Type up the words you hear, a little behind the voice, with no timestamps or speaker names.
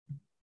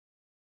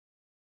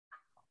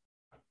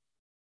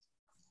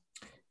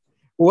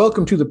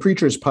Welcome to the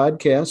Preacher's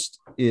Podcast.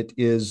 It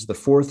is the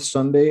fourth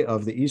Sunday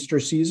of the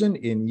Easter season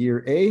in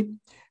year A.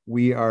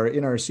 We are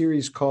in our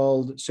series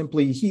called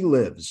Simply He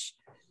Lives.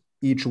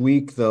 Each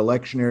week, the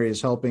lectionary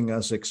is helping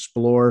us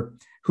explore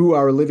who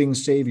our living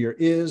Savior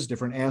is,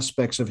 different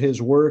aspects of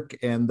his work,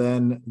 and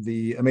then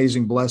the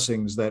amazing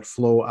blessings that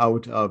flow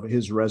out of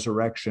his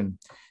resurrection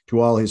to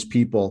all his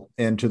people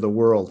and to the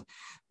world.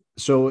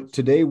 So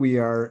today we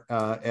are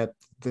at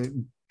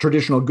the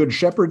traditional Good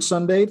Shepherd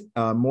Sunday.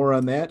 More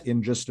on that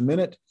in just a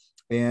minute,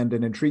 and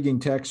an intriguing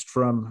text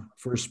from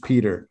 1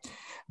 Peter.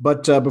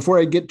 But before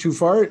I get too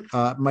far,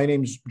 my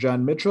name's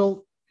John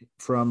Micheel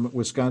from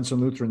Wisconsin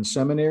Lutheran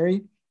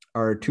Seminary.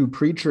 Our two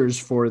preachers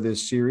for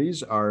this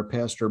series are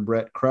Pastor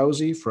Brett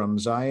Krause from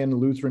Zion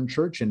Lutheran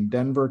Church in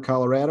Denver,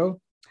 Colorado,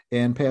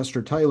 and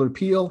Pastor Tyler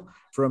Peel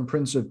from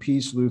Prince of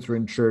Peace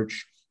Lutheran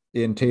Church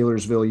in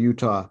Taylorsville,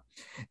 Utah.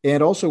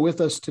 And also with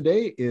us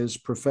today is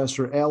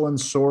Professor Alan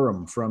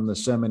Sorum from the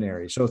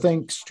seminary. So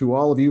thanks to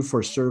all of you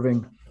for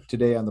serving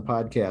today on the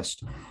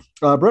podcast.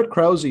 Brett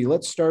Krause,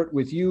 let's start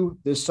with you.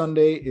 This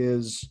Sunday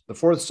is the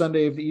fourth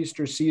Sunday of the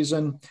Easter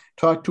season.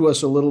 Talk to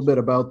us a little bit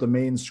about the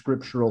main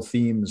scriptural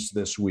themes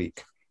this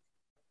week.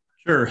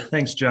 Sure.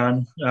 Thanks,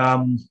 John.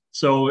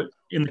 So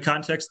in the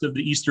context of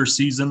the Easter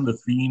season,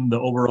 the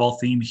overall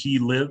theme, He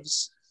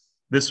Lives.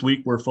 This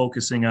week, we're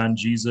focusing on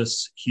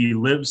Jesus. He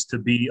lives to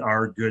be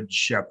our good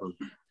shepherd.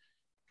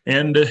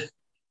 And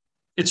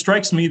it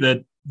strikes me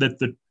that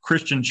the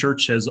Christian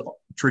church has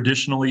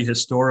traditionally,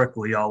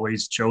 historically,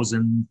 always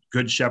chosen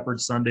Good Shepherd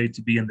Sunday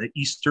to be in the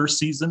Easter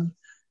season.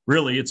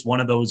 Really, it's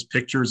one of those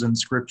pictures and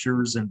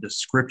scriptures and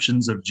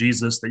descriptions of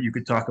Jesus that you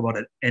could talk about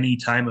at any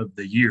time of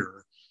the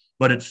year.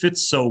 But it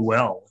fits so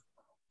well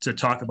to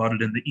talk about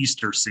it in the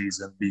Easter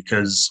season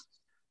because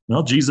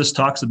Jesus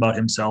talks about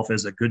himself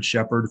as a good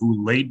shepherd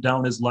who laid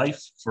down his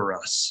life for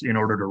us in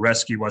order to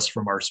rescue us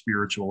from our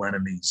spiritual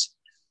enemies.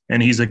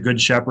 And he's a good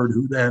shepherd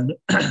who then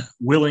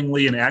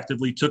willingly and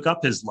actively took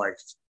up his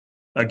life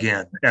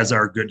again as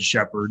our good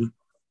shepherd.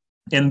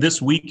 And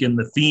this week in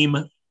the theme,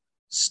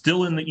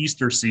 still in the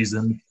Easter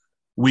season,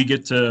 we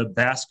get to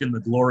bask in the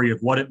glory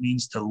of what it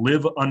means to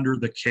live under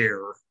the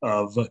care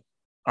of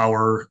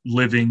our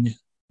living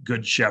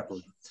good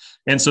shepherd.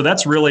 And so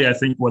that's really, I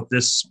think, what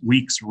this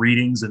week's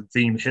readings and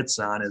theme hits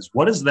on is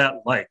what is that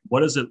like?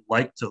 What is it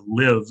like to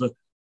live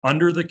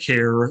under the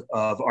care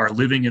of our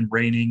living and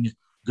reigning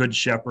good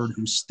shepherd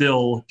who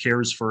still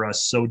cares for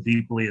us so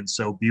deeply and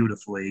so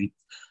beautifully?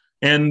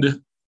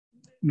 And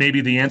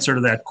maybe the answer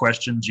to that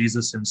question,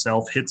 Jesus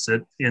himself hits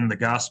it in the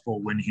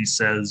gospel when he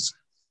says,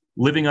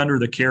 living under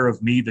the care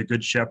of me, the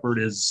good shepherd,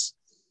 it's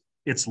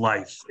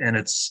life. And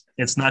it's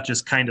not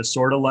just kind of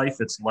sort of life,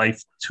 it's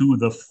life to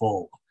the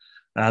full.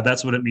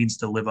 That's what it means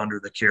to live under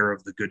the care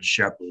of the Good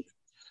Shepherd.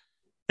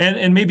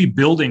 And maybe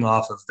building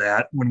off of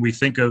that, when we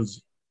think of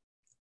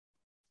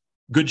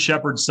Good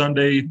Shepherd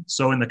Sunday,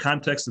 so in the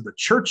context of the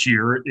church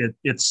year,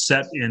 it's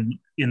set in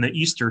the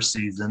Easter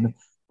season.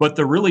 But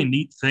the really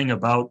neat thing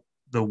about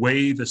the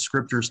way the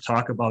scriptures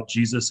talk about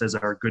Jesus as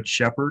our Good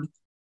Shepherd,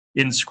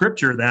 in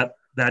scripture,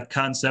 that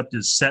concept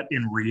is set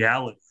in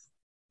reality.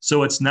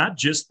 So it's not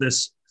just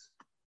this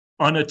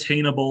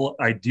unattainable,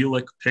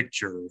 idyllic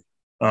picture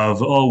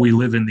of, we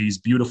live in these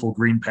beautiful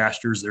green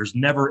pastures. There's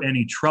never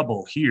any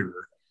trouble here.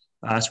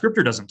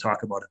 Scripture doesn't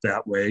talk about it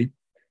that way.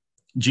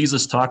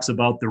 Jesus talks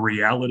about the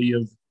reality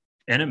of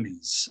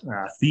enemies,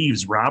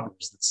 thieves,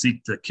 robbers that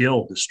seek to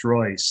kill,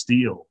 destroy,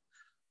 steal.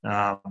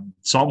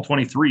 Psalm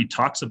 23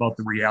 talks about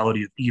the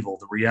reality of evil,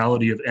 the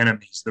reality of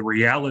enemies, the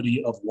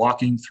reality of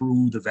walking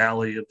through the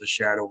valley of the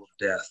shadow of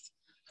death.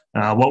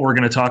 What we're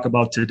going to talk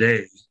about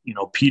today,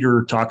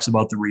 Peter talks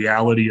about the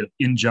reality of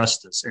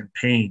injustice and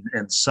pain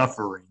and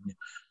suffering.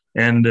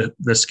 And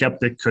the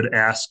skeptic could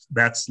ask,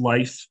 that's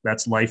life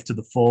to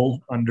the full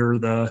under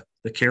the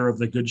care of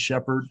the Good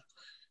Shepherd.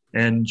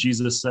 And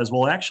Jesus says,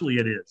 well, actually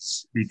it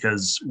is,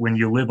 because when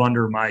you live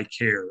under my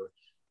care,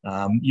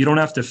 you don't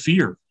have to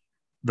fear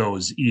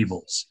those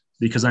evils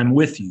because I'm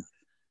with you,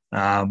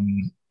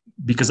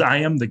 because I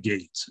am the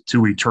gate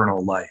to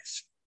eternal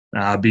life.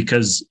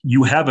 Because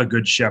you have a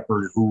good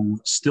shepherd who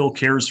still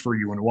cares for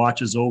you and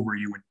watches over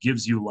you and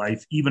gives you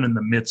life, even in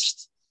the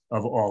midst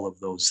of all of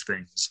those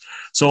things.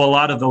 So a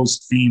lot of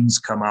those themes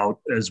come out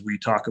as we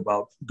talk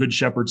about Good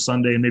Shepherd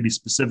Sunday, and maybe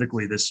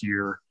specifically this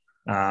year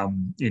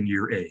in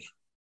year A.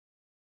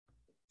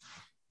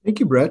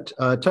 Thank you, Brett.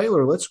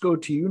 Tyler, let's go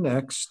to you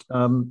next.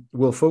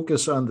 We'll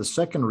focus on the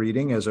second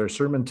reading as our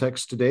sermon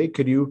text today.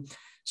 Could you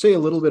say a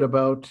little bit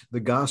about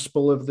the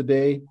gospel of the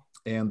day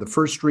and the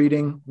first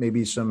reading,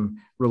 maybe some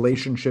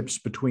relationships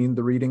between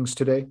the readings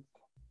today?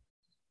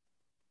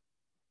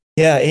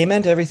 Yeah,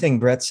 amen to everything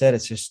Brett said. It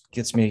just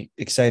gets me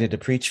excited to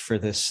preach for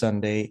this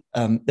Sunday.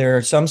 There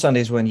are some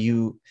Sundays when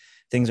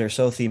things are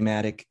so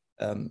thematic,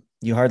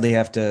 you hardly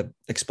have to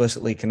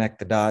explicitly connect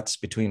the dots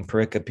between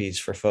pericopes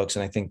for folks.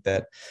 And I think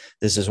that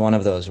this is one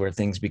of those where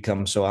things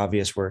become so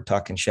obvious. We're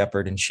talking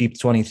shepherd and sheep,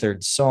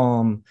 23rd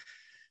Psalm,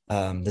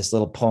 this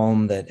little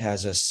poem that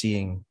has us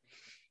seeing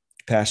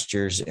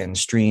pastures and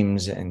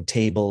streams and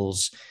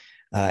tables.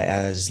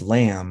 as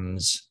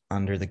lambs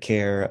under the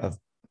care of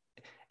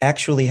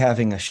actually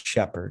having a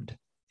shepherd.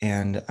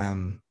 And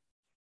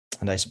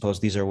I suppose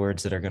these are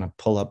words that are going to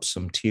pull up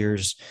some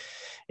tears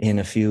in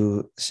a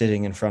few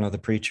sitting in front of the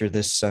preacher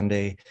this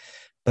Sunday.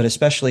 But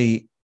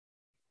especially,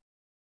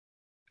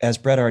 as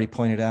Brett already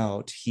pointed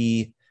out,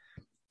 he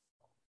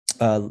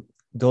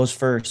goes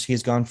first.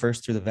 He's gone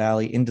first through the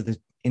valley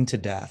into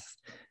death.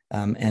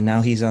 And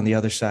now he's on the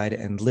other side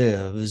and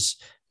lives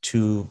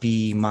to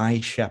be my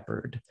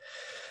shepherd,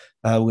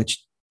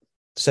 which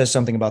says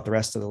something about the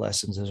rest of the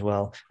lessons as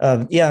well.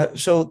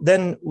 So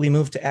then we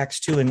move to Acts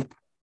 2, and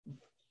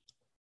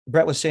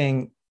Brett was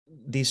saying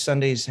these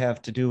Sundays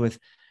have to do with,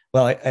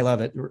 well, I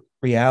love it,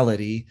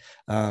 reality,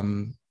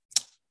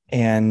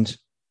 and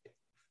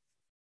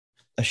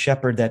a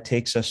shepherd that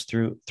takes us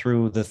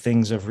through the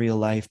things of real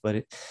life.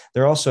 But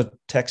there are also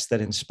texts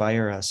that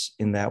inspire us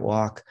in that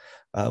walk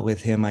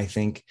with him, I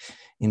think,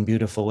 in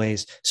beautiful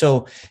ways.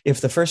 So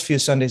if the first few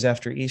Sundays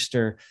after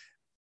Easter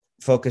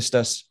focused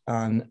us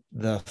on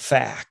the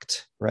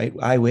fact, right?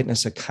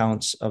 Eyewitness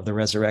accounts of the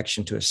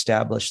resurrection to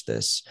establish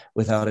this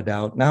without a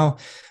doubt. Now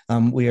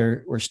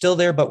we're still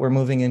there, but we're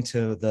moving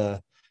into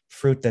the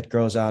fruit that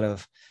grows out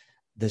of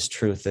this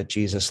truth that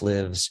Jesus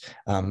lives,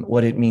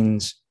 what it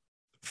means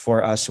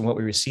for us and what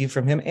we receive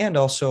from him, and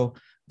also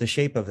the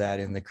shape of that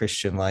in the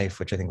Christian life,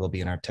 which I think will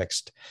be in our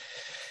text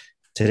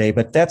today.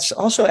 But that's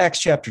also Acts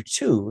chapter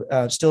 2,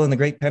 still in the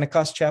great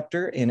Pentecost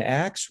chapter in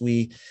Acts.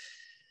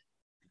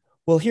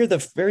 We'll hear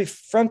the very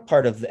front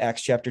part of the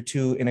Acts chapter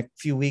 2 in a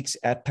few weeks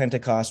at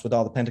Pentecost with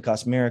all the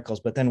Pentecost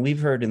miracles. But then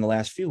we've heard in the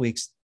last few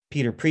weeks,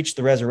 Peter preached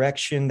the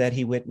resurrection that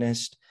he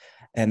witnessed.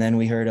 And then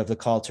we heard of the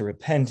call to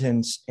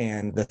repentance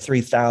and the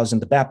 3,000,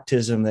 the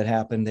baptism that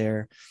happened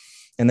there.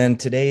 And then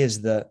today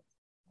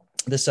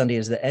this Sunday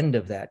is the end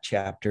of that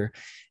chapter.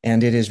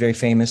 And it is very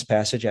famous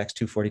passage, Acts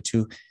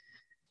 2:42,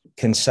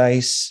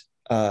 concise,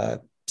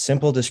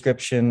 simple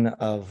description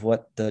of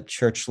what the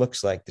church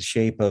looks like, the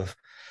shape of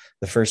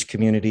the first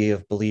community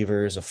of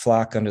believers, a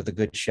flock under the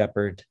good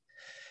shepherd.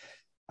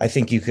 I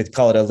think you could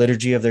call it a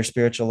liturgy of their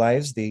spiritual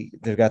lives. They've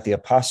got the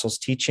apostles'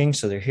 teaching,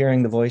 so they're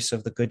hearing the voice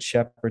of the good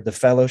shepherd, the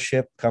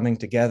fellowship, coming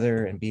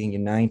together and being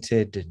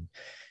united and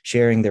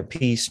sharing their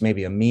peace,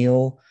 maybe a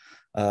meal,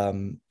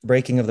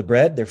 breaking of the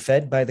bread. They're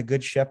fed by the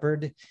good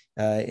shepherd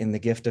in the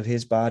gift of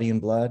his body and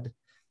blood.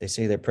 They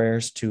say their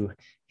prayers to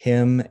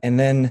him. And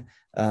then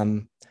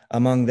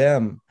among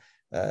them,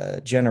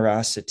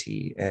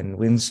 generosity and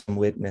winsome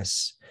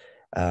witness,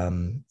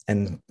 and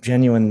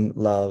genuine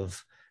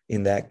love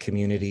in that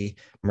community,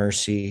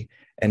 mercy,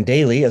 and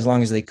daily, as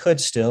long as they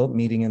could still,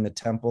 meeting in the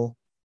temple.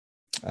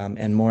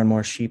 And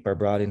more sheep are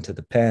brought into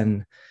the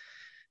pen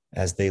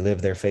as they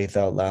live their faith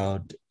out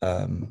loud.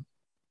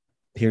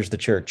 Here's the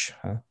church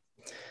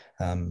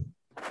of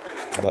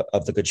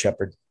the Good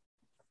Shepherd.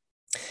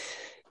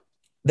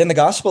 Then the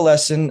gospel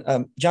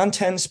lesson, John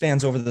 10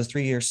 spans over the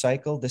 3-year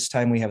cycle. This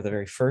time we have the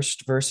very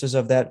first verses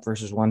of that,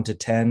 verses 1 to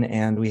 10,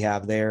 and we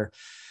have there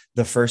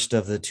the first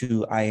of the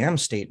two I am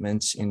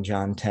statements in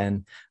John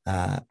 10.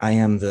 I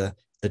am the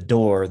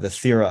door, the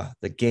thera,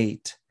 the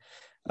gate.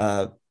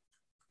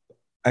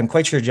 I'm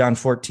quite sure John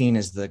 14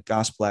 is the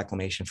gospel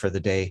acclamation for the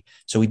day.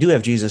 So we do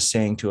have Jesus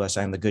saying to us,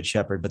 I am the good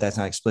shepherd, but that's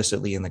not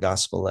explicitly in the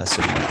gospel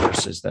lesson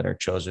verses that are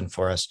chosen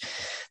for us.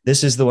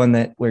 This is the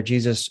one where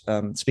Jesus,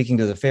 speaking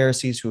to the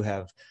Pharisees who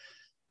have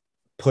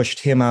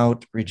pushed him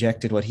out,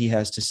 rejected what he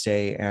has to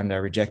say, and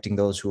are rejecting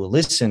those who will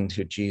listen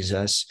to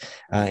Jesus.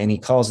 And he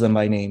calls them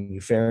by name,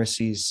 you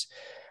Pharisees,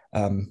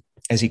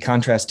 as he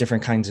contrasts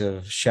different kinds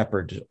of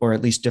shepherds, or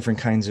at least different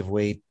kinds of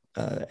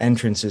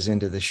entrances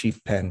into the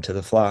sheep pen, to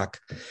the flock.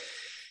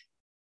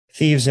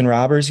 Thieves and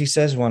robbers, he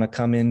says, want to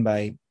come in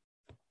by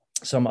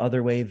some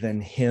other way than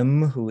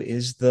him who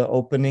is the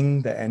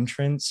opening, the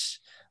entrance.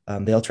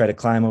 They'll try to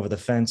climb over the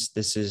fence.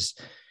 This is,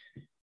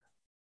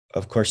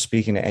 of course,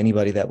 speaking to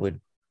anybody that would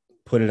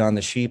put it on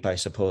the sheep, I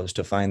suppose,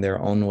 to find their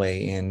own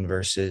way in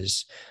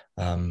versus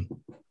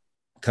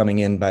coming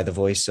in by the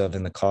voice of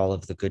and the call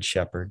of the good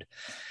shepherd.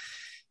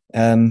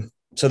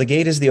 So the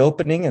gate is the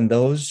opening, and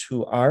those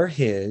who are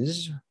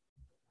his,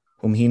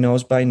 whom he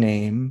knows by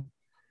name,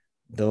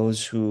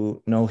 those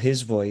who know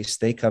his voice,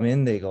 they come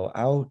in, they go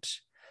out,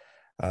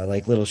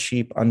 like little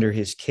sheep under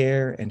his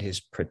care and his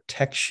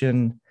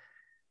protection,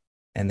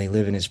 and they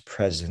live in his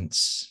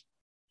presence.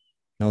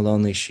 No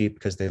lonely sheep,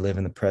 because they live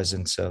in the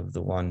presence of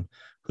the one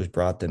who's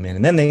brought them in.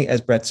 And then they, as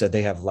Brett said,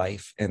 they have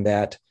life, and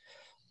that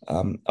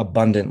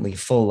abundantly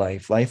full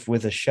life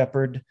with a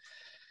shepherd,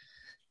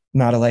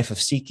 not a life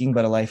of seeking,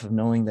 but a life of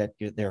knowing that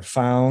they're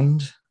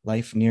found,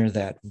 life near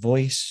that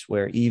voice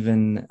where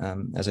even,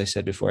 as I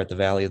said before, at the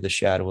valley of the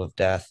shadow of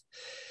death,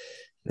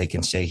 they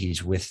can say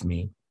he's with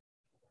me.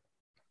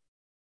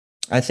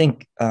 I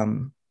think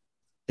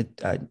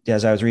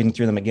as I was reading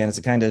through them again, it's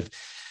a kind of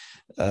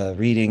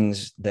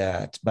readings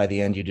that by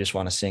the end you just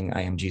want to sing,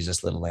 I am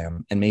Jesus, little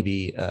lamb. And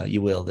maybe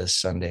you will this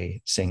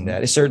Sunday sing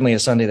that. It's certainly a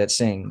Sunday that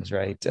sings,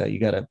 right? You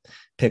got to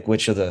pick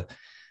which of the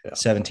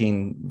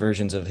 17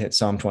 versions of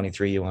Psalm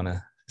 23 you want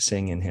to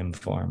sing in hymn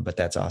form, but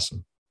that's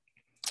awesome.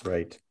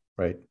 Right.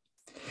 Right.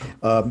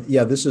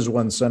 Yeah, this is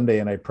one Sunday,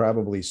 and I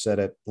probably said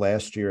it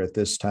last year at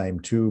this time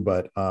too,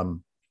 but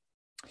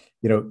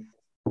you know,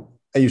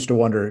 I used to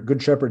wonder,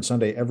 Good Shepherd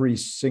Sunday, every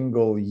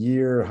single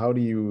year, how do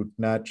you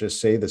not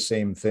just say the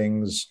same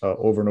things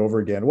over and over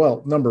again?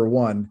 Well, number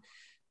one,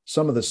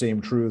 some of the same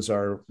truths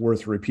are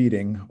worth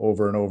repeating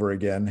over and over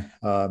again.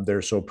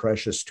 They're so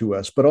precious to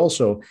us, but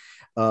also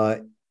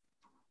an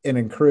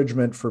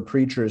encouragement for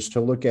preachers to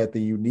look at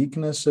the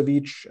uniqueness of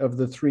each of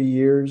the 3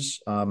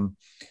 years.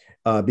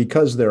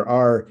 Because there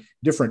are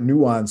different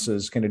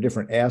nuances, kind of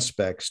different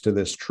aspects to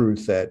this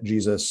truth that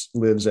Jesus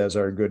lives as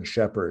our good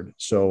shepherd.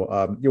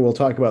 So we'll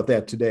talk about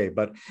that today,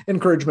 but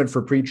encouragement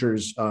for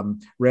preachers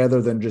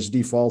rather than just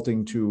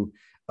defaulting to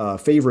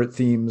favorite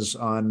themes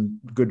on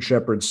Good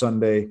Shepherd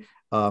Sunday,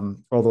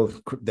 although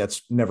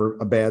that's never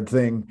a bad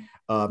thing,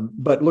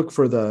 but look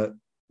for the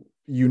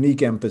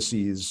unique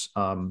emphases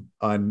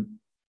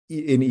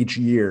in each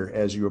year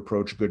as you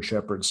approach Good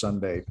Shepherd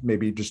Sunday.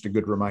 Maybe just a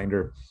good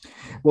reminder.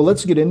 Well,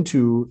 let's get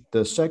into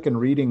the second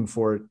reading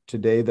for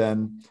today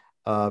then.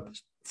 1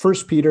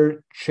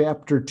 Peter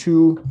chapter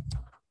 2,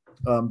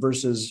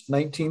 verses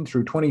 19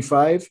 through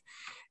 25.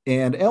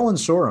 And Alan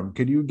Sorum,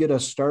 could you get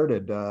us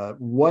started?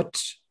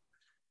 What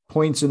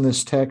points in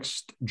this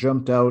text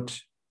jumped out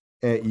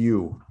at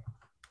you?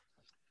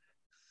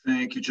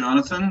 Thank you,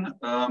 Jonathan.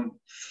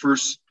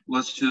 First,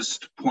 let's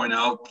just point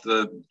out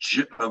a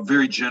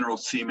very general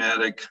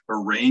thematic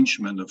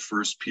arrangement of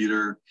 1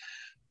 Peter.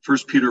 1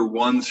 Peter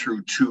 1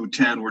 through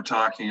 2:10, we're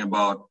talking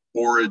about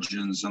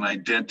origins and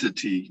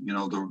identity.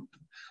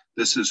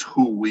 This is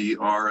who we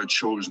are, a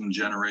chosen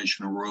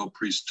generation, a royal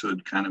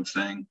priesthood kind of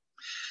thing.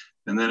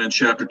 And then in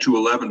chapter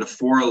 2:11 to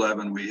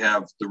 4:11, we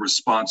have the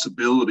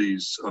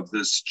responsibilities of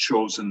this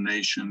chosen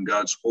nation,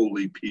 God's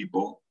holy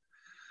people.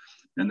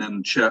 And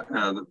then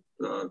chapter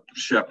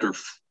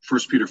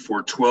 1 Peter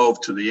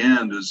 4:12 to the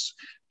end is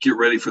get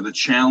ready for the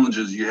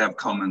challenges you have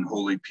coming,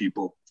 holy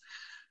people.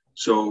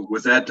 So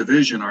with that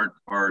division,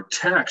 our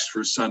text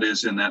for Sunday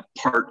is in that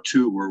part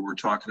 2, where we're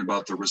talking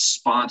about the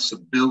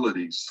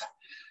responsibilities.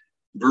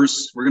 We're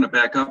going to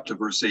back up to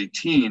verse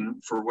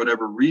 18. For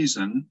whatever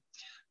reason,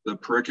 the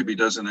pericope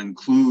doesn't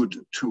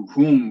include to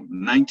whom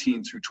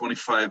 19 through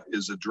 25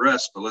 is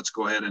addressed, but let's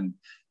go ahead and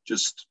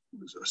just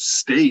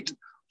state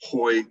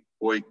hoi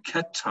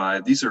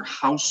ketai. These are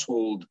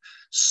household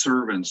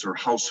servants or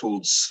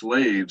household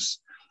slaves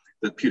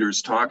that Peter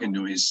is talking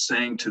to. He's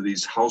saying to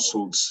these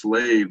household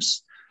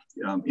slaves,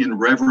 in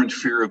reverent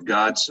fear of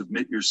God,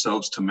 submit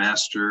yourselves to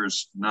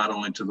masters, not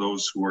only to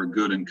those who are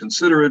good and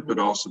considerate, but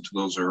also to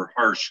those who are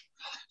harsh.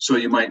 So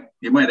you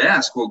might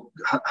ask, well,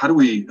 how do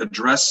we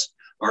address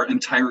our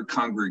entire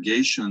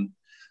congregation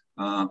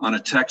on a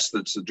text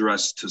that's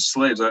addressed to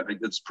slaves?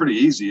 It's pretty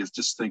easy. It's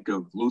just think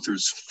of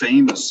Luther's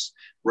famous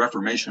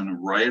Reformation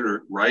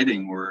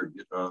writing, where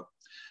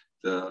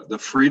the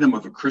freedom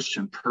of a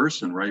Christian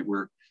person, right?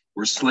 We're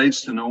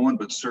slaves to no one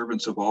but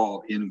servants of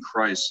all in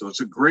Christ. So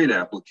it's a great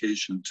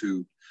application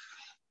to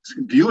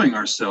viewing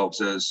ourselves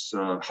as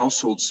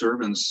household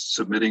servants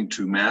submitting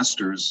to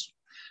masters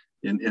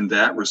in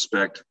that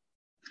respect.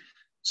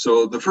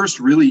 So the first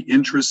really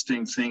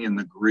interesting thing in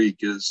the Greek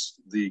is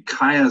the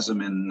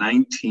chiasm in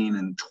 19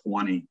 and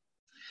 20.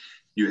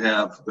 You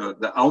have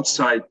the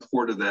outside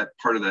part of that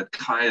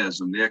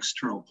chiasm. The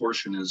external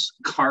portion is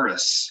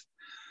charis.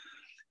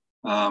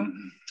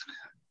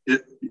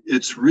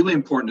 It's really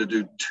important to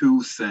do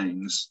two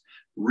things.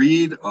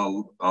 Read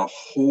a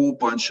whole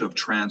bunch of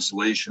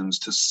translations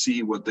to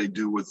see what they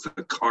do with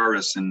the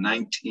charis in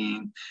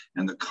 19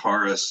 and the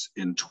charis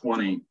in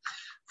 20.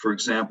 For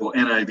example,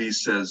 NIV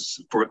says,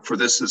 for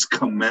this is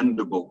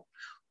commendable,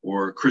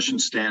 or Christian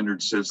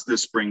Standard says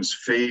this brings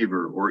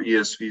favor, or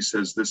ESV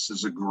says this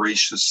is a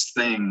gracious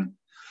thing.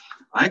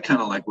 I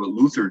kind of like what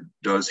Luther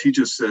does. He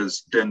just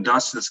says, denn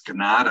das ist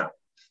Gnade.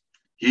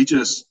 He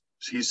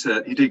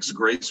takes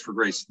grace for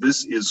grace.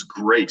 This is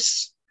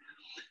grace.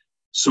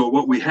 So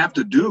what we have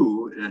to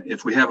do,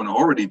 if we haven't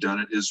already done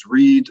it, is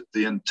read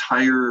the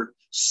entire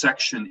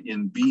section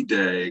in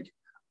BDAG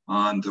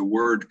on the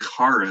word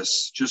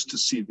charis, just to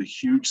see the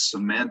huge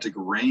semantic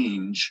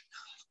range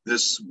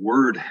this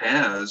word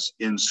has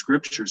in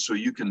Scripture, so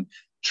you can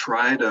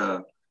try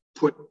to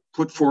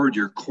put forward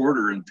your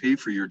quarter and pay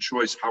for your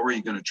choice. How are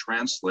you going to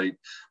translate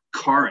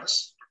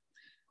charis?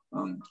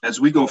 As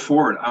we go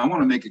forward, I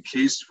want to make a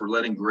case for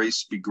letting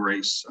grace be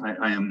grace.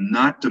 I am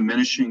not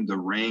diminishing the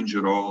range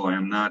at all. I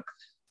am not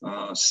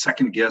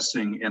second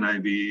guessing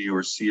NIV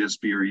or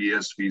CSB or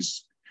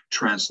ESV's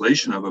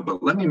translation of it,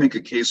 but let me make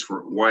a case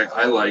for why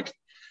I like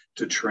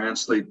to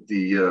translate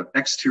the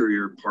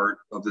exterior part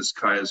of this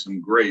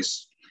chiasm,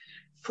 grace.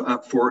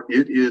 For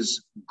it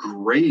is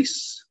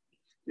grace.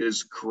 It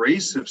is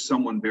grace if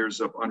someone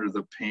bears up under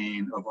the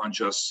pain of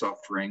unjust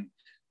suffering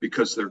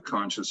because they're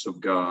conscious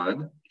of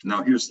God.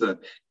 Now here's the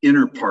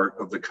inner part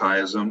of the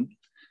chiasm.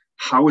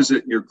 How is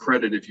it your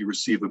credit if you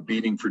receive a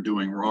beating for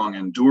doing wrong,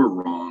 endure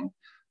wrong?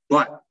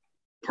 But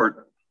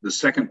the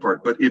second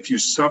part, but if you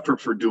suffer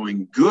for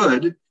doing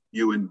good,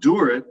 you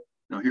endure it.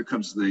 Now here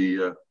comes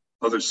the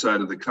other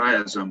side of the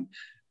chiasm.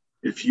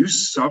 If you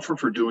suffer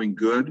for doing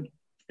good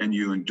and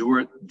you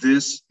endure it,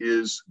 this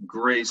is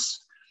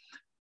grace.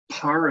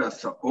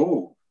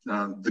 Paratheo,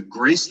 the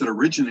grace that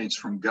originates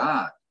from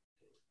God.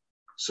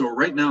 So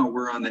right now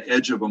we're on the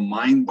edge of a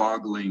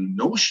mind-boggling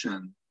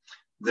notion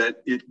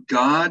that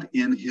God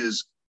in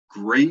his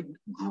great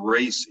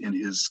grace, in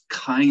his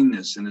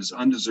kindness, in his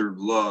undeserved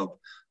love,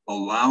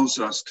 allows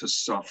us to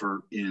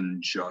suffer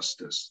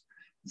injustice.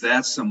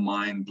 That's a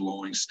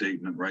mind-blowing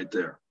statement right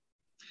there.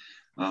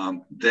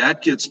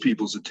 That gets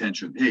people's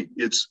attention. Hey,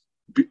 it's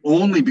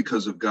only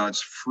because of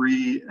God's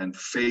free and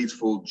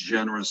faithful,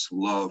 generous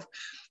love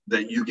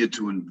that you get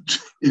to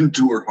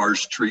endure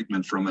harsh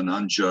treatment from an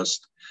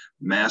unjust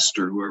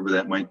master, whoever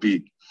that might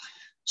be.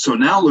 So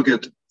now look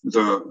at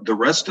the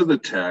rest of the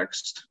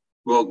text.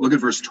 Well, look at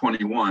verse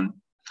 21,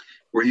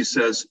 where he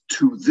says,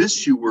 to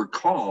this you were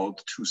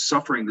called, to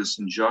suffering this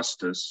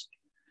injustice,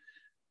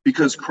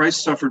 because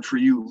Christ suffered for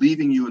you,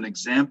 leaving you an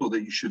example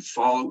that you should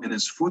follow in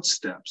his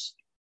footsteps.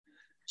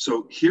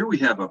 So here we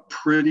have a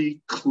pretty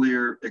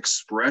clear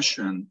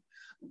expression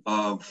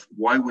of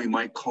why we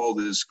might call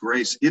this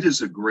grace. It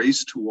is a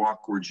grace to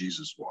walk where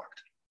Jesus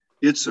walked.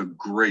 It's a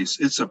grace.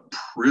 It's a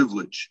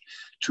privilege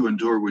to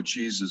endure what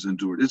Jesus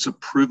endured. It's a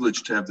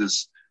privilege to have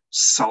this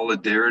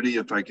solidarity,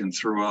 if I can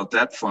throw out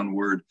that fun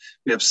word.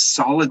 We have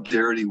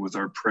solidarity with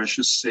our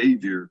precious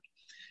Savior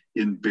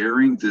in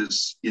bearing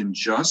this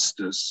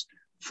injustice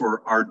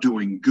for our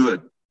doing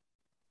good.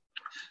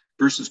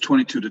 Verses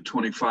 22 to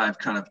 25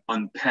 kind of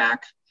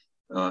unpack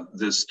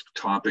this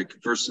topic.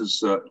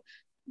 Verses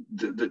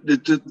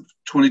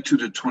 22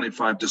 to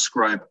 25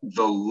 describe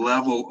the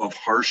level of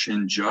harsh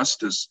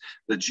injustice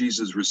that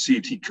Jesus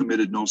received. He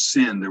committed no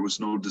sin. There was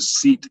no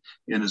deceit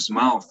in his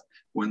mouth.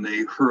 When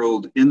they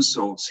hurled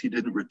insults, he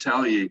didn't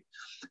retaliate,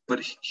 but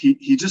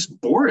he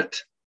just bore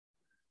it.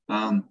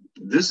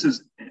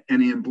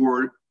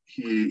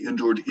 He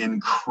endured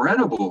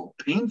incredible,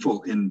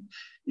 painful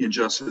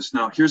injustice.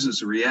 Now, here's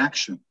his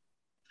reaction.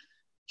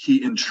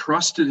 He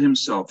entrusted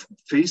himself,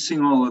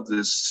 facing all of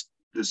this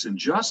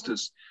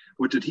injustice.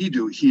 What did he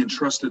do? He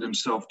entrusted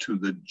himself to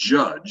the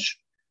judge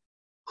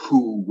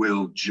who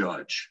will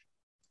judge.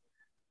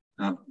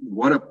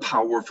 What a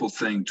powerful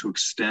thing to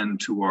extend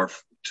to our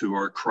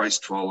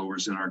Christ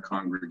followers in our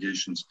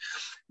congregations.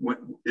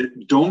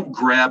 Don't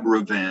grab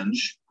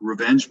revenge.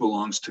 Revenge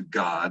belongs to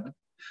God.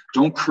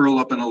 Don't curl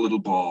up in a little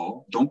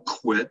ball. Don't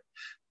quit.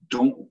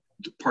 Don't,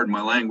 pardon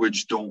my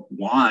language, don't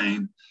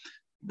whine.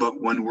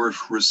 But when we're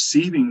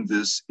receiving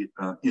this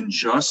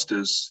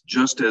injustice,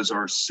 just as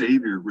our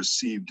Savior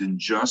received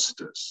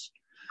injustice,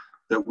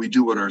 that we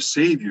do what our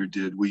Savior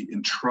did, we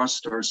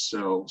entrust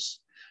ourselves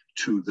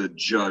to the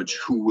judge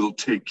who will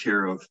take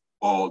care of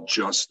all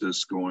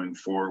justice going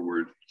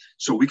forward.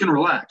 So we can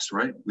relax,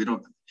 right? We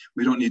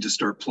don't need to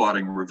start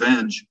plotting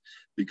revenge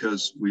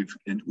because we've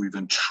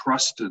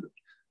entrusted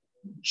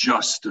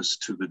justice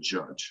to the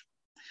judge.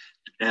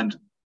 And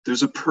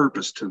there's a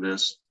purpose to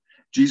this.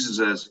 Just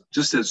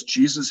as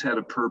Jesus had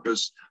a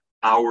purpose,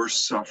 our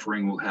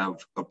suffering will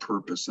have a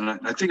purpose. And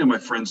I think of my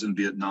friends in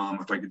Vietnam,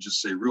 if I could just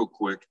say real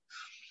quick,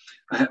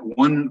 I had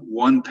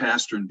one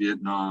pastor in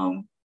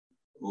Vietnam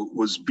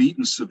was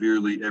beaten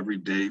severely every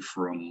day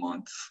for a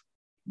month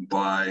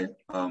by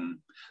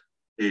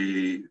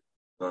a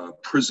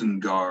prison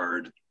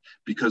guard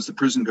because the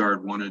prison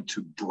guard wanted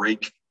to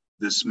break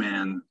this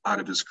man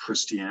out of his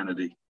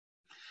Christianity.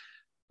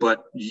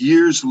 But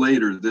years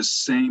later, this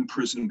same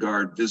prison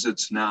guard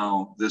visits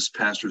now this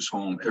pastor's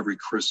home every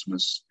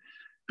Christmas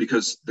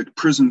because the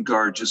prison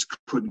guard just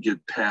couldn't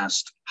get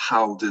past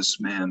how this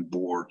man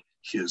bore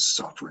his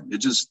suffering.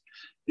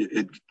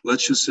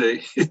 Let's just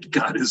say it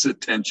got his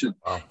attention.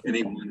 Wow. And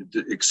he wanted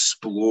to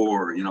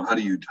explore, how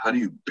do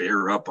you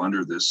bear up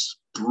under this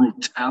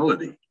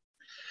brutality?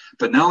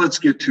 But now let's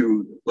get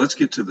to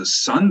the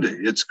Sunday.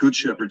 It's Good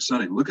Shepherd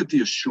Sunday. Look at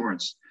the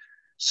assurance.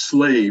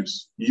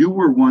 Slaves, you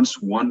were once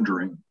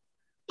wandering,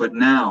 but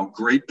now,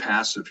 great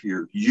passive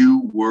here,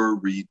 you were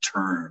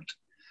returned.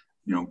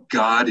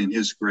 God in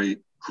his great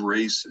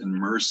grace and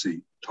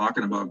mercy,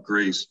 talking about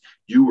grace,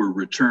 you were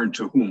returned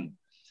to whom?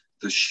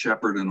 The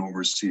shepherd and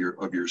overseer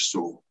of your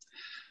soul.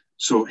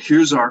 So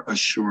here's our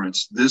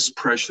assurance. This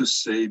precious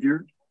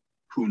Savior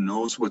who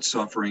knows what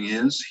suffering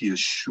is, he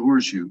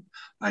assures you,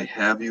 I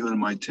have you in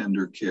my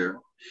tender care.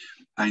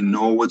 I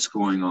know what's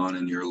going on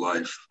in your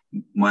life.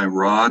 My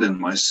rod and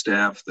my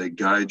staff, they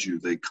guide you,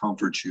 they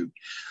comfort you,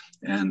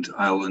 and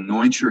I'll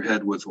anoint your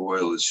head with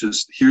oil. It's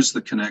just, here's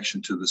the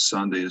connection to the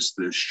Sunday. It's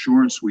the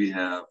assurance we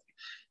have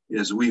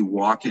as we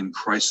walk in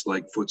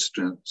Christ-like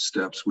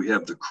footsteps. We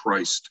have the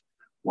Christ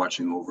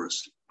watching over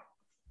us.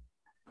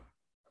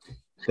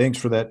 Thanks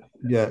for that.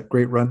 Yeah,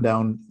 great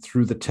rundown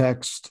through the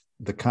text,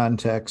 the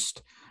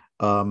context.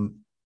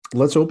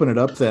 Let's open it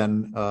up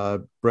then.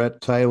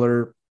 Brett,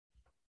 Tyler,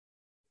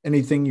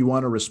 anything you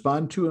want to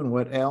respond to in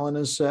what Alan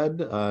has said?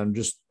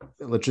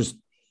 Let's just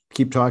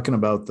keep talking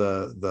about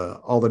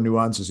all the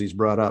nuances he's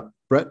brought up.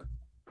 Brett?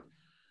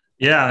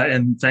 Yeah,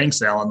 and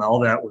thanks, Alan. All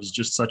that was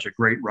just such a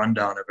great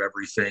rundown of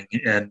everything.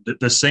 And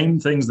the same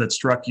things that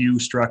struck you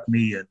struck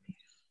me. And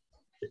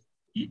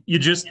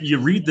you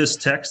read this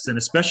text, and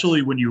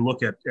especially when you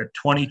look at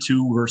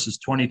 22 verses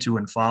 22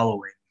 and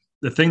following,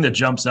 the thing that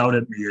jumps out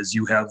at me is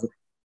you have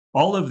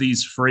all of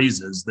these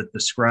phrases that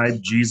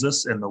describe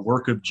Jesus and the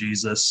work of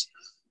Jesus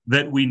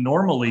that we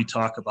normally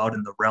talk about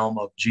in the realm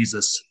of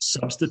Jesus'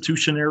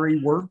 substitutionary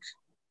work.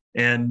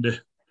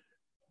 And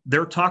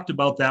they're talked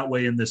about that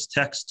way in this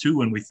text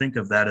too, and we think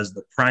of that as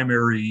the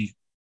primary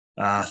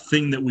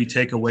thing that we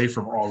take away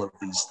from all of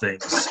these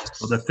things.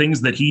 So the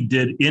things that he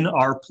did in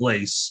our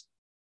place,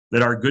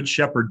 that our good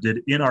shepherd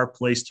did in our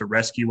place to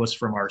rescue us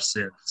from our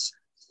sins.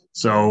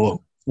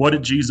 So what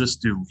did Jesus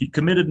do? He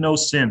committed no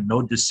sin.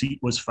 No deceit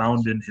was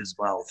found in his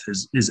mouth.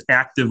 His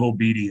active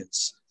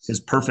obedience,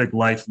 his perfect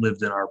life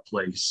lived in our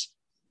place.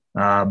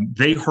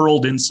 They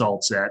hurled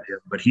insults at him,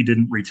 but he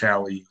didn't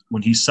retaliate.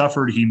 When he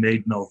suffered, he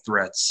made no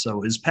threats.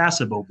 So his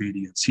passive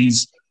obedience,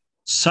 he's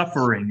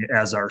suffering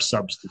as our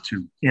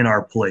substitute in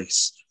our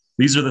place.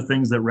 These are the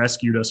things that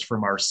rescued us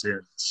from our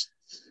sins.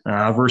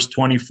 Verse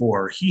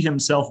 24, he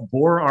himself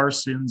bore our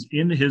sins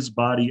in his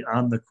body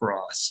on the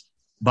cross.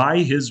 By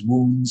his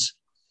wounds,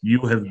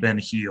 you have been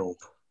healed.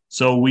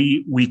 So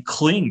we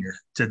cling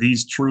to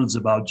these truths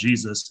about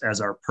Jesus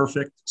as our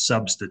perfect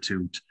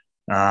substitute,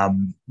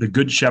 the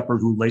good shepherd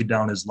who laid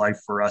down his life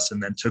for us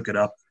and then took it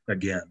up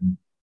again.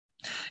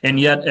 And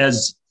yet,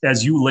 as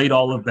you laid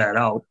all of that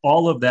out,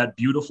 all of that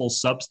beautiful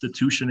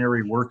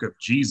substitutionary work of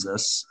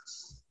Jesus,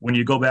 when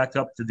you go back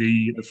up to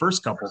the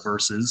first couple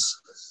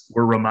verses,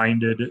 we're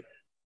reminded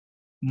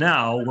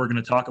now we're going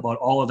to talk about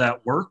all of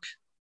that work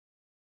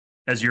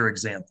as your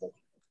example.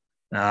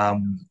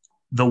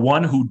 The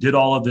one who did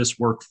all of this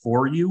work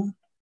for you,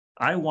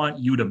 I want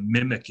you to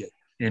mimic it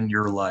in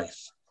your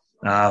life.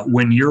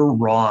 When you're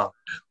wronged,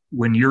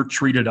 when you're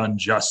treated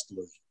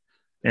unjustly,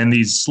 and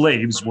these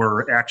slaves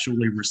were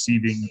actually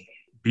receiving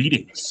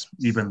beatings,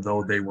 even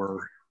though they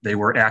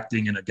were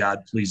acting in a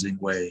God-pleasing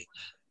way.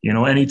 You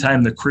know,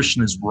 anytime the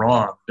Christian is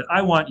wronged,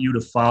 I want you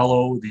to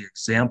follow the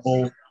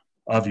example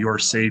of your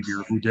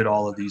Savior who did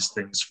all of these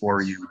things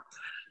for you.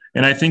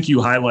 And I think you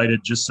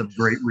highlighted just some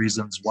great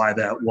reasons why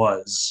that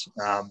was,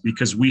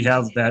 because we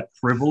have that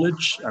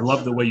privilege. I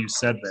love the way you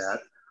said that.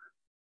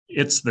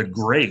 It's the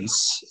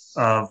grace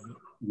of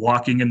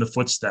walking in the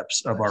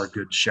footsteps of our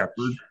good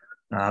shepherd,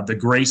 the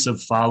grace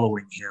of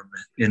following him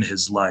in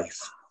his life.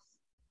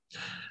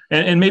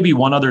 And maybe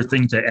one other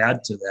thing to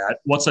add to that,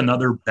 what's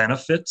another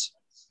benefit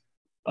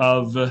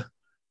of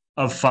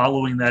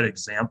following that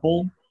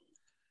example?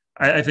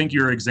 I think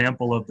your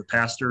example of the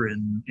pastor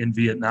in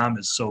Vietnam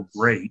is so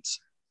great.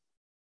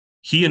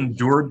 He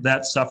endured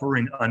that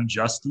suffering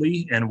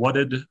unjustly, and what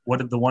did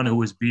the one who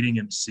was beating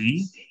him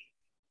see?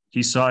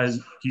 He saw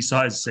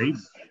his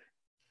Savior.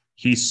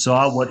 He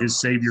saw what his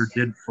Savior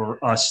did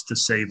for us to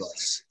save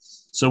us.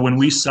 So when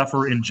we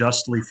suffer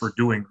unjustly for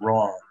doing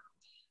wrong,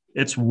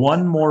 it's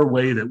one more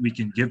way that we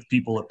can give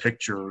people a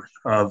picture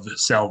of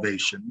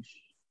salvation.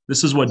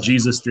 This is what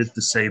Jesus did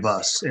to save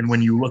us. And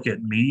when you look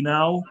at me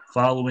now,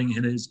 following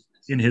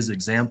in his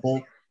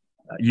example,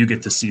 you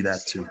get to see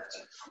that too.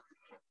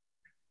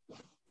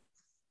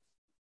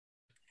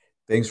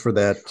 Thanks for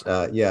that.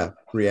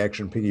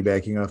 Reaction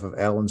piggybacking off of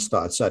Alan's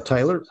thoughts.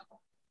 Tyler?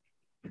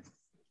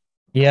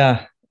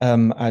 Yeah,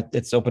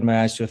 it's opened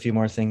my eyes to a few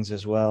more things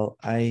as well.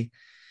 I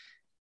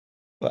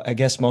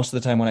guess most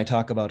of the time when I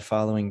talk about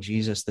following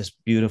Jesus, this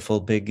beautiful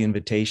big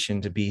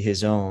invitation to be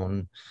his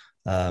own,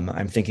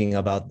 I'm thinking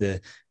about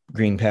the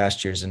green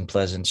pastures and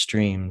pleasant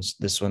streams.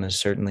 This one is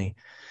certainly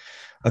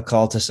a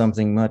call to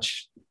something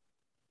much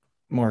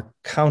more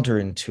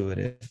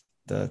counterintuitive,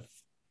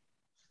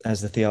 as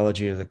the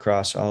theology of the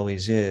cross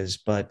always is.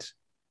 But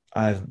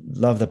I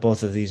love that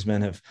both of these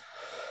men have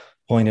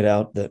pointed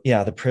out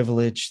the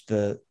privilege,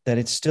 that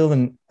it's still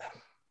in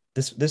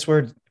this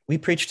word. We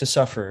preach to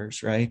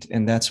sufferers, right?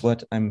 And that's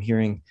what I'm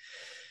hearing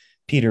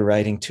Peter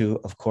writing to,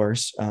 of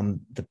course,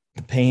 the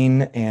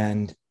pain,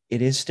 and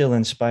it is still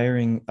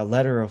inspiring a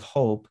letter of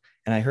hope.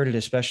 And I heard it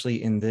especially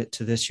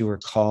to this you were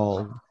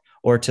called,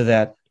 or to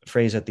that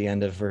phrase at the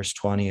end of verse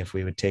 20, if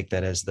we would take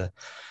that as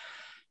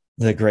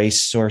the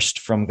grace sourced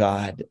from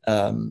God.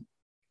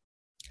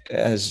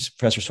 As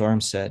Professor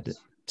Sorum said,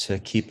 to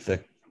keep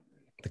the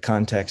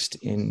context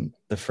in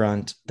the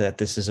front, that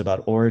this is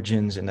about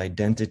origins and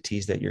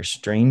identities, that you're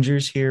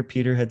strangers here,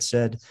 Peter had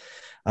said.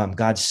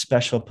 God's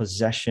special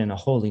possession, a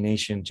holy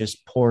nation,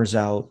 just pours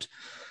out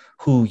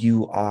who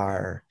you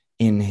are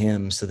in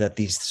him, so that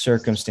these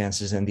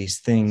circumstances and these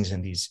things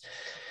and these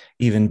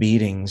even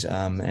beatings,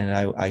 and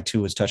I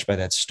too was touched by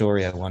that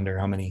story. I wonder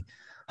how many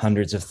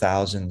hundreds of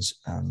thousands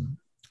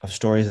of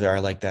stories there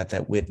are like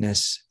that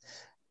witness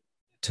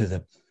to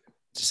the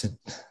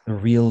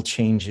real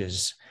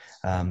changes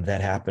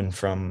that happen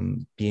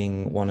from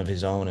being one of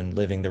his own and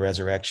living the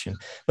resurrection.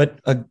 But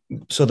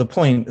so the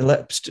point,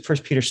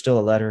 First Peter's still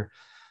a letter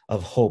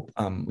of hope.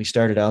 We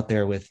started out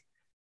there with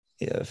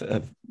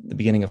the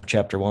beginning of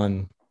chapter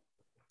 1.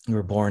 We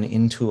were born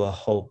into a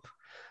hope,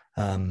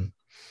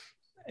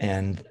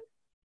 and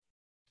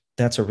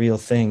that's a real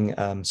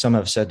thing. Some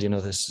have said,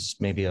 this is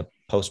maybe a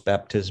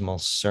post-baptismal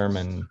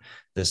sermon,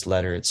 this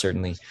letter. It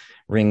certainly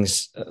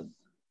rings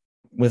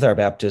with our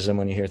baptism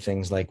when you hear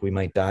things like we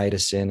might die to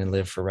sin and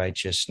live for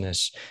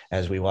righteousness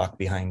as we walk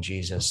behind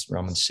Jesus,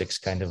 Romans 6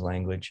 kind of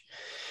language.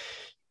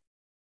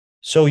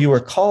 So you were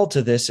called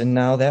to this, and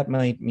now that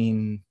might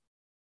mean,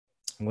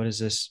 what is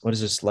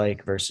this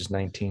like, verses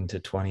 19 to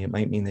 20? It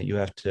might mean that you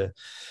have to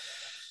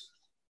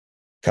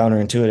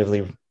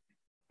counterintuitively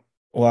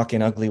walk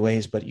in ugly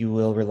ways, but you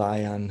will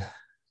rely on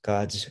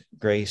God's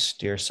grace,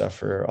 dear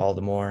sufferer, all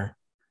the more.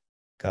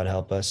 God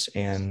help us.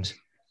 And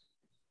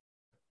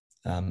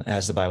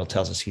as the Bible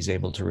tells us, he's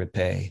able to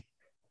repay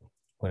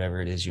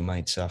whatever it is you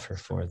might suffer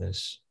for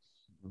this.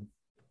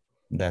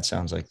 That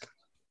sounds like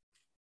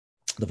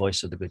the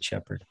voice of the Good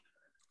Shepherd.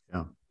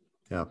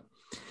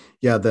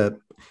 Yeah.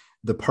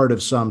 The part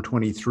of Psalm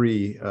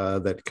 23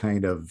 that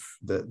kind of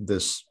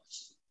this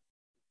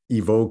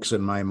evokes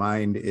in my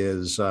mind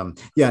is,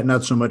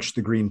 not so much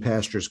the green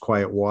pastures,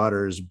 quiet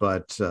waters,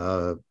 but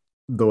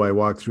though I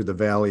walk through the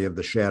valley of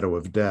the shadow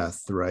of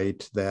death,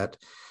 right?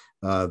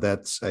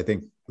 That's, I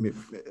think,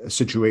 a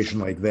situation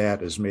like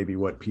that is maybe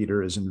what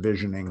Peter is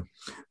envisioning,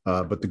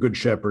 but the Good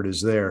Shepherd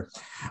is there.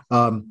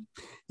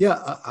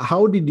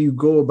 How did you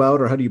go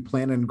about, or how do you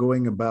plan on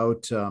going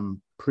about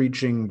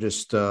preaching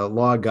just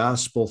law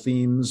gospel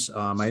themes?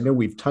 I know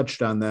we've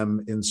touched on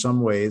them in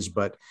some ways,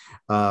 but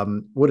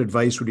what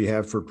advice would you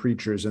have for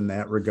preachers in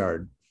that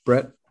regard?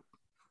 Brett?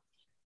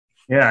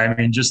 Yeah, I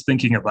mean, just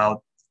thinking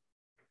about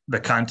the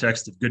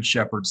context of Good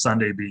Shepherd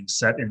Sunday being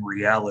set in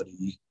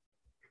reality,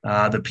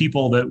 the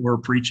people that we're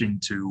preaching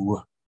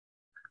to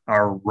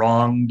are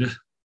wronged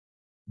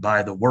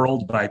by the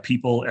world, by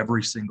people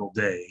every single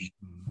day.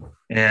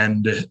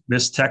 And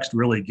this text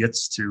really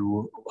gets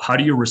to, how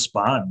do you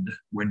respond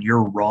when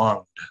you're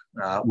wronged,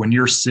 when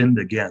you're sinned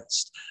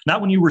against? Not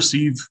when you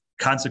receive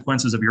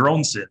consequences of your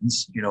own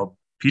sins. You know,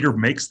 Peter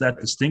makes that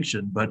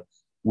distinction, but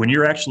when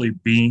you're actually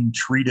being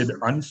treated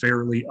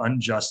unfairly,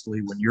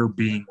 unjustly, when you're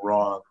being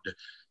wronged,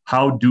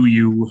 how do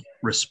you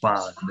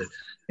respond?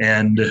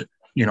 And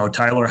you know,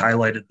 Tyler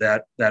highlighted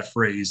that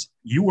phrase.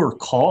 You were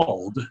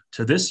called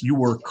to this. You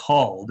were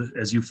called,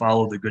 as you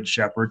follow the Good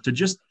Shepherd,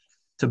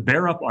 to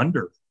bear up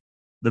under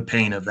the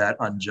pain of that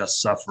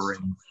unjust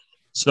suffering.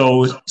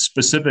 So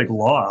specific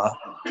law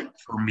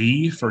for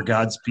me, for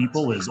God's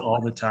people, is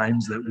all the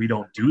times that we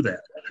don't do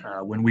that.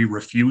 When we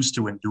refuse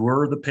to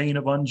endure the pain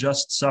of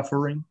unjust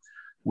suffering,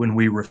 when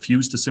we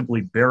refuse to simply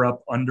bear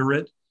up under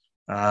it,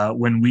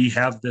 when we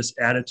have this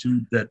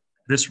attitude that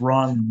this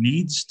wrong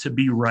needs to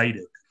be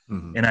righted,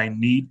 and I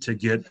need to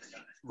get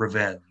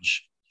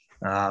revenge.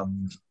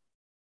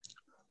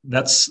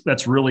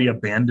 That's really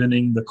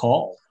abandoning the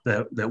call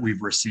that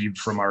we've received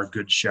from our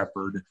Good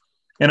Shepherd.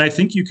 And I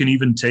think you can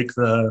even take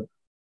the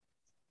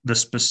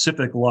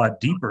specific law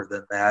deeper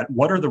than that.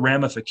 What are the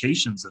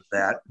ramifications of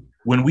that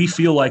when we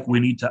feel like we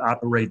need to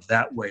operate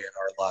that way in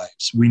our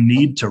lives? We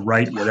need to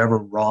right whatever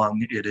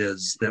wrong it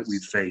is that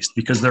we've faced,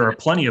 because there are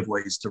plenty of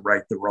ways to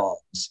right the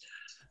wrongs.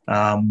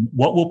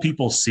 What will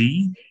people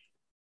see?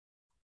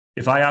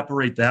 If I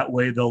operate that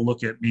way, they'll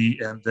look at me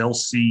and they'll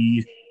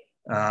see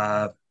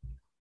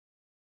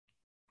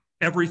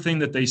everything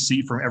that they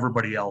see from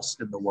everybody else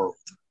in the world.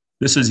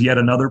 This is yet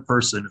another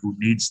person who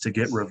needs to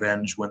get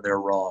revenge when they're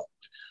wronged,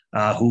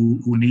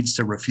 who needs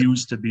to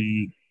refuse to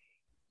be,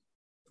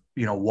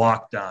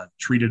 walked on,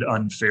 treated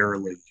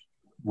unfairly,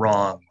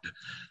 wronged.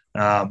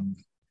 And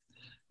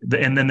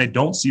then they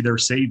don't see their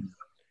Savior.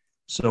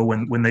 So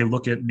when they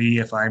look at me,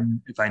 if I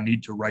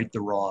need to right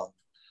the wrong,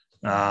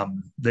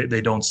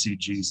 they don't see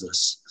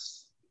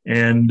Jesus.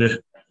 And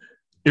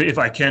if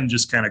I can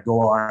just kind of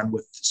go on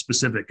with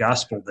specific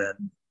gospel,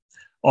 then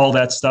all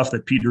that stuff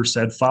that Peter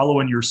said,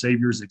 following your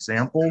Savior's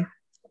example,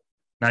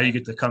 now you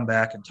get to come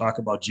back and talk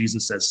about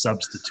Jesus as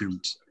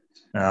substitute.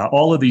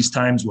 All of these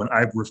times when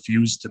I've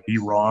refused to be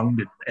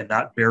wronged and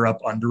not bear up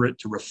under it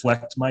to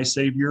reflect my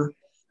Savior,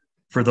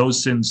 for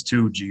those sins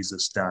too,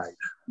 Jesus died.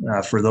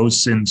 For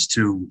those sins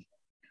too,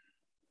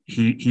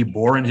 he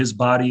bore in his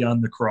body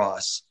on the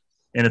cross,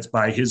 and it's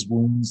by his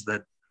wounds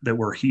that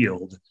we're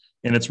healed.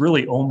 And it's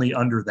really only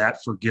under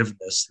that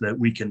forgiveness that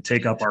we can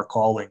take up our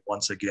calling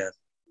once again.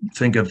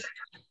 Think of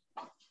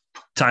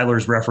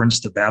Tyler's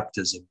reference to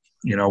baptism.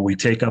 We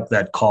take up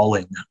that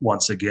calling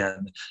once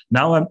again.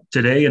 Now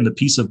today, in the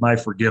peace of my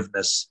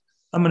forgiveness,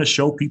 I'm going to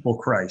show people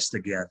Christ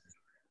again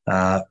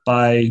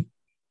by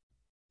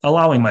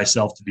allowing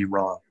myself to be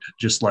wronged,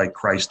 just like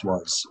Christ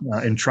was,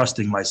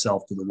 entrusting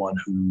myself to the one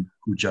who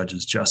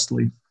judges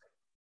justly.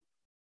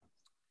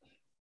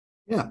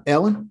 Yeah,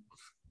 Alan?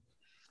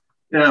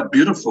 Yeah,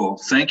 beautiful.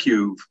 Thank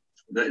you.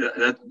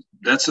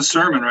 That's a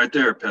sermon right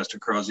there, Pastor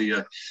Krause.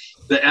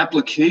 The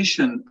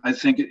application, I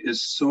think,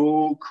 is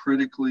so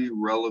critically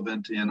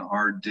relevant in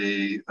our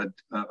day.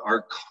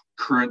 Our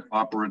current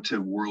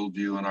operative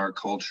worldview in our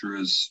culture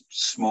is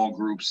small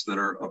groups that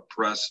are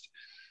oppressed,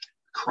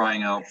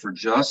 crying out for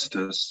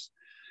justice.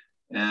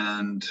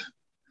 And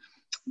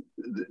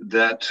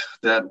that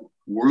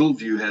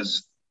worldview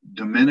has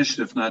diminished,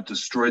 if not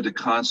destroyed, the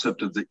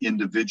concept of the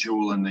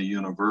individual and the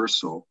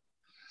universal.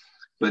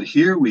 But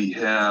here we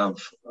have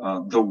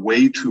the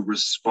way to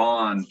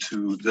respond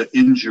to the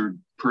injured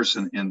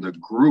person in the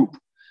group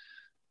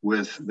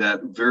with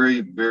that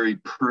very, very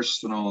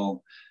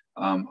personal,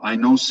 I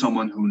know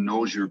someone who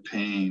knows your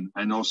pain.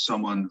 I know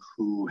someone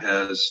who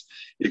has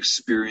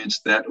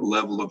experienced that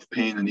level of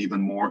pain and even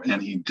more,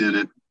 and he did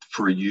it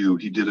for you.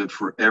 He did it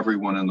for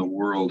everyone in the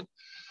world.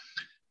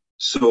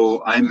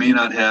 So I may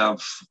not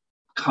have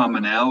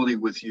commonality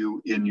with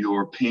you in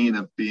your pain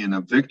of being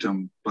a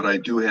victim, but I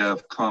do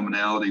have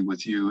commonality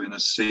with you in a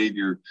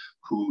Savior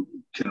who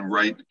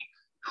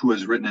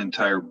has written an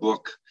entire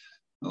book.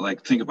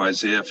 Like, think of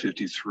Isaiah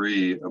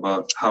 53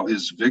 about how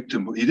his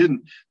victimhood, he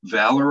didn't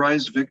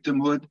valorize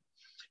victimhood.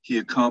 He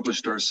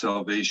accomplished our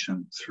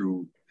salvation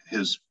through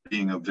his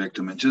being a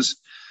victim, and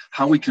just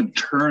how we can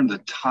turn the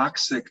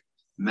toxic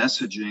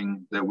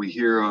messaging that we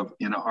hear of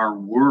in our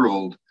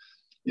world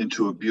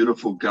into a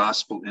beautiful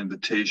gospel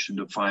invitation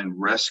to find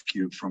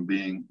rescue from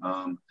being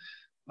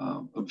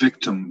a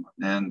victim,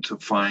 and to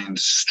find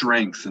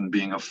strength in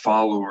being a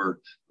follower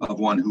of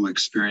one who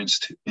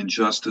experienced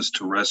injustice.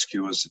 To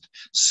rescue is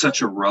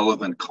such a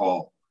relevant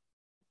call.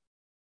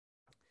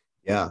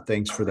 Yeah,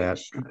 thanks for that.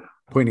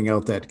 Pointing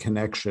out that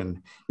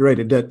connection. You're right.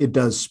 It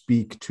does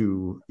speak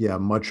to,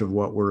 much of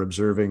what we're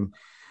observing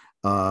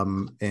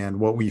and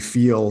what we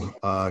feel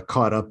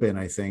caught up in,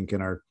 I think,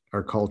 in our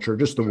culture,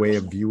 just the way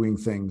of viewing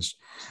things.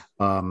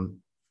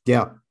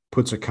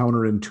 Puts a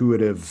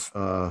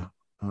counterintuitive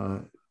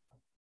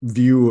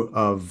view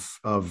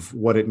of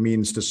what it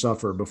means to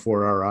suffer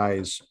before our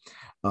eyes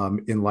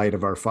in light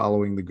of our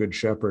following the Good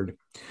Shepherd.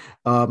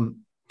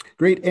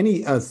 Great.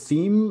 Any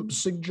theme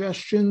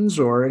suggestions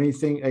or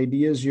anything,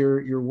 ideas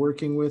you're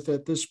working with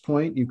at this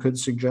point you could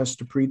suggest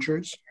to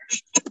preachers?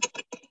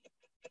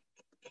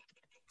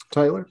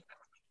 Tyler?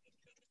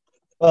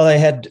 Well, I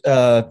had,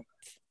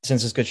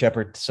 since it's Good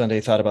Shepherd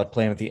Sunday, thought about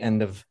playing at the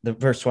end of the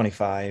verse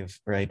 25,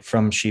 right?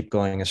 From sheep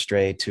going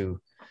astray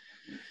to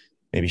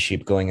maybe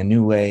sheep going a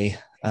new way.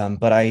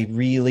 But I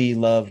really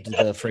loved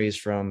the phrase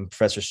from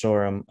Professor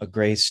Sorum, a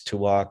grace to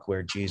walk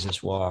where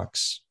Jesus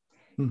walks.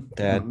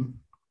 That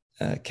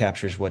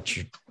captures what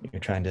you're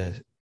trying to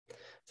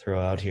throw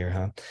out here,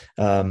 huh?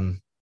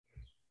 And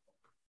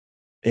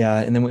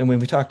then when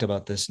we talked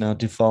about this, now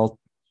default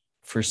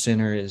for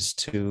sinner is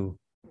to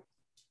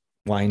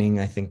whining,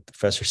 I think the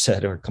professor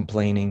said, or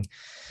complaining.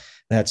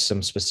 That's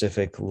some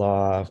specific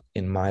law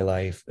in my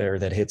life there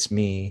that hits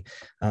me.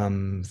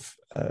 From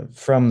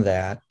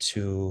that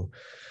to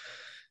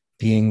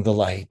being the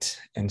light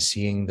and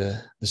seeing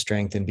the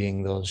strength in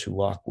being those who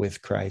walk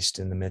with Christ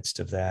in the midst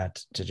of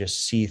that, to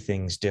just see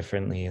things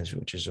differently,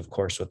 which is, of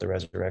course, what the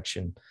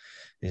resurrection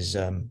is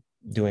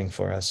doing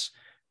for us.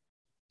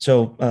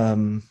 So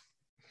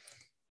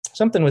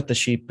something with the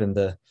sheep and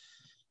the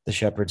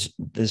shepherds,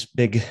 this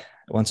big,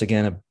 once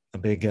again, a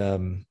big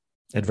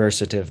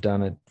adversative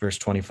down at verse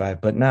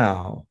 25. But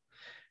now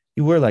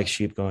you were like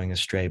sheep going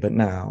astray, but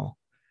now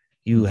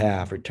you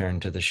have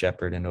returned to the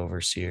shepherd and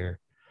overseer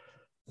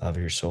of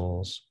your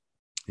souls.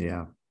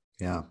 Yeah.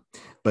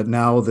 But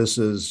now this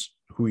is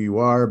who you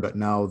are, but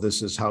now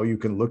this is how you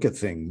can look at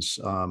things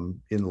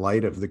in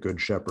light of the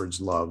Good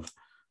Shepherd's love.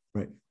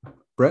 Right.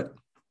 Brett?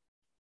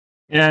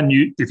 And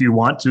if you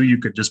want to, you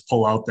could just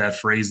pull out that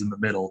phrase in the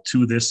middle,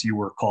 to this you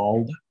were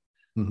called,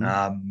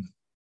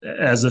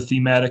 as a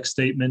thematic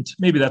statement.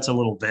 Maybe that's a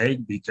little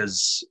vague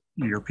because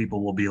your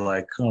people will be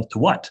like, oh, to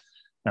what?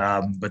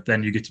 But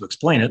then you get to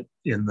explain it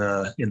in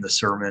the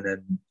sermon,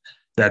 and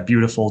that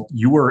beautiful,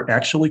 you were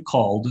actually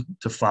called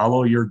to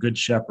follow your good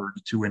shepherd,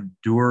 to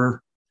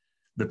endure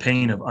the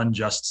pain of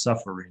unjust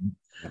suffering.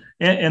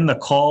 And the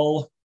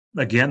call,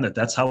 again,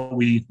 that's how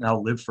we now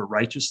live for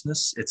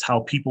righteousness. It's how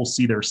people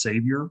see their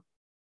Savior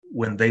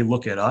when they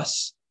look at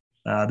us.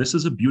 This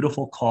is a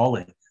beautiful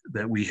calling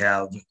that we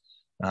have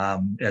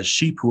as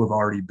sheep who have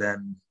already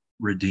been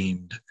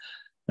redeemed.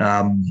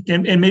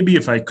 And maybe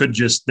if I could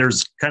just,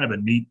 there's kind of a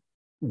neat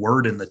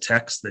word in the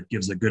text that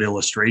gives a good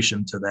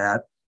illustration to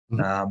that.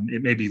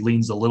 It maybe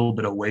leans a little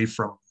bit away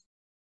from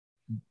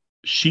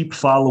sheep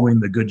following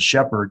the good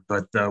shepherd,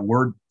 but the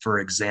word for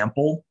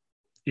example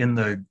in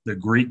the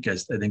Greek, I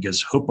think,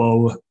 is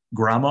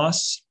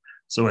hypogramos.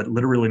 So it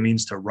literally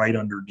means to write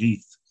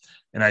underneath.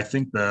 And I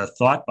think the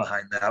thought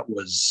behind that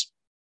was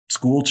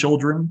school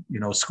children,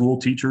 school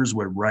teachers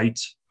would write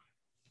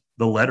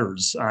the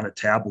letters on a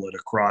tablet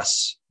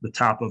across the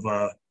top of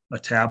a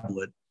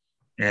tablet.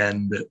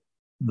 And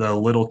the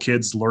little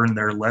kids learn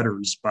their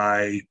letters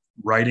by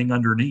writing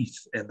underneath,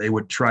 and they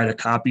would try to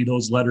copy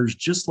those letters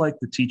just like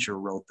the teacher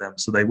wrote them,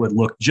 so they would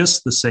look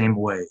just the same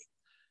way.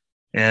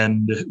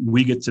 And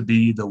we get to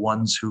be the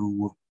ones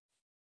who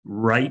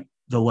write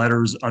the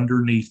letters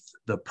underneath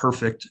the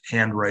perfect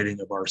handwriting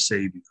of our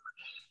Savior.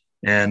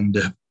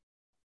 And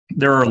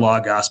there are a lot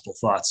of gospel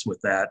thoughts with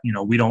that.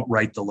 We don't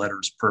write the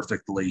letters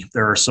perfectly.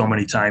 There are so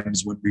many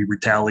times when we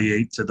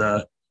retaliate to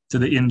the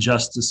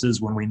injustices,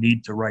 when we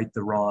need to right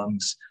the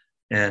wrongs,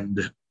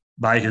 and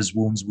by his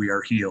wounds we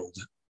are healed.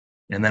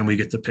 And then we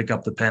get to pick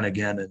up the pen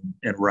again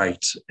and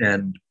write.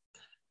 And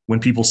when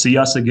people see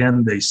us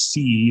again, they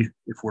see,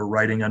 if we're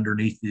writing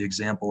underneath the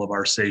example of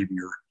our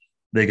Savior,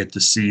 they get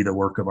to see the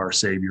work of our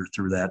Savior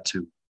through that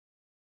too.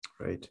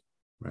 Right.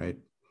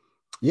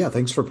 Yeah,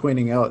 thanks for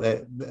pointing out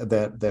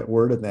that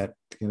word and that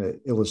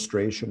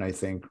illustration. I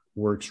think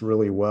works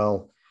really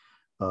well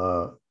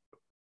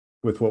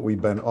with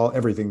what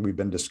everything we've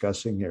been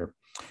discussing here.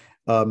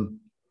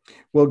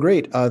 Well,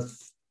 great.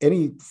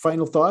 Any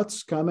final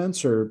thoughts,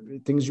 comments, or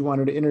things you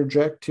wanted to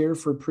interject here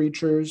for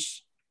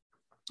preachers?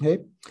 Hey,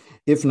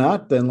 if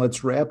not, then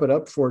let's wrap it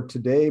up for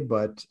today.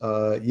 But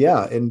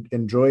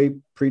enjoy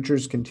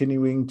preachers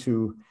continuing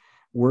to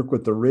work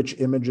with the rich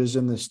images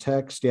in this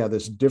text. Yeah,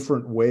 this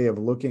different way of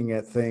looking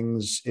at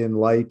things in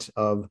light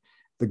of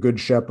the Good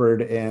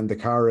Shepherd and the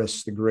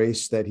charis, the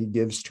grace that he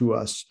gives to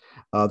us.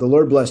 The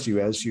Lord bless you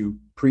as you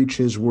preach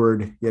his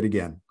word yet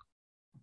again.